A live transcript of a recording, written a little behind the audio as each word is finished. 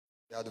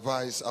The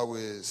advice I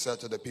will say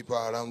to the people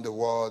around the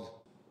world,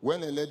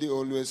 when a lady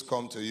always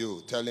come to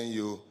you telling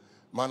you,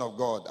 man of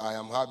God, I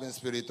am having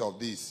spirit of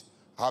this,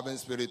 having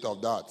spirit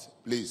of that,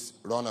 please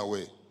run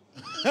away.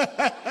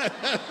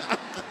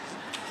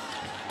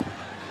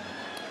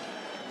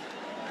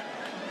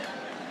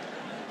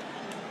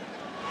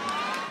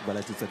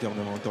 Voilà, toute cette heure,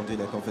 on a entendu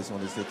la confession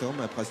de cet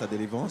homme après sa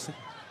délivrance.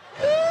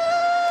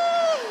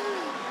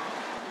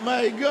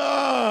 My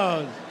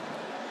God!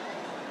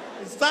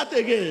 Start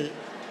again.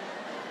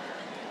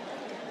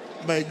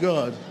 My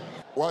God.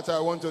 What I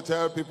want to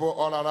tell people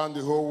all around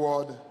the whole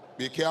world,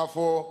 be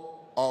careful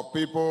of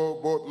people,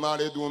 both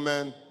married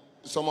women,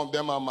 some of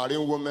them are married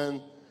women.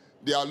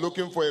 They are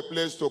looking for a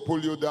place to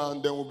pull you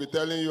down. They will be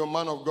telling you,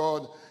 man of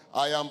God,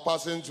 I am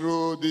passing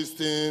through this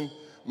thing.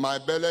 My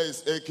belly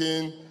is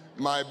aching.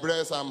 My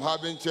breast, I'm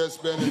having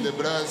chest pain in the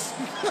breast.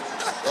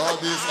 All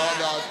this, all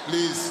that,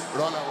 please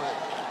run away.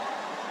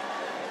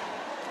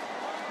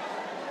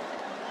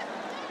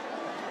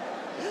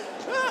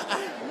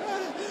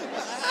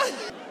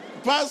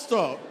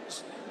 Pastor,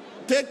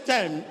 take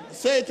time.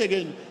 Say it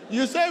again.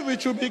 You say we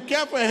should be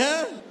careful,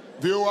 huh?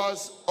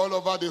 Viewers all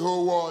over the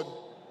whole world,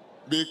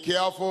 be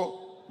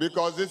careful,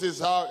 because this is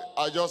how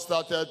I just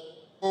started.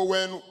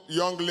 When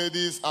young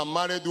ladies and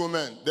married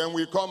women, then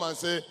we come and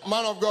say,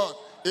 man of God,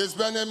 it's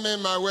bending me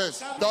in my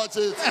waist. Touch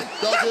it and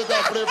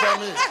pray for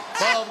me.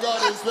 Man of God,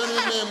 it's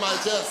bending me in my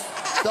chest.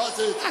 Touch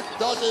it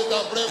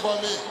and pray for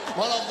me.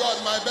 Man of God,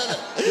 my belly.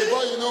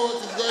 Before you know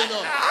what is going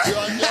on, you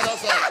are on the other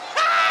side.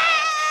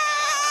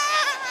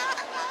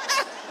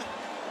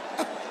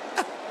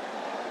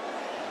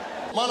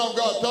 Man of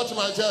God, touch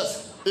my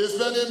chest. It's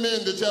bending me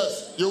in the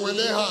chest. You will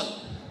lay hand.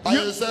 And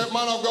you say,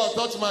 man of God,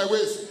 touch my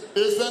waist.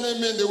 It's bending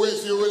me in the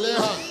waist. You will lay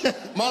hand.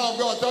 Man of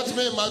God, touch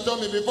me in my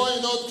tummy. Before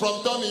you know,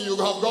 from tummy, you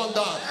have gone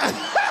down.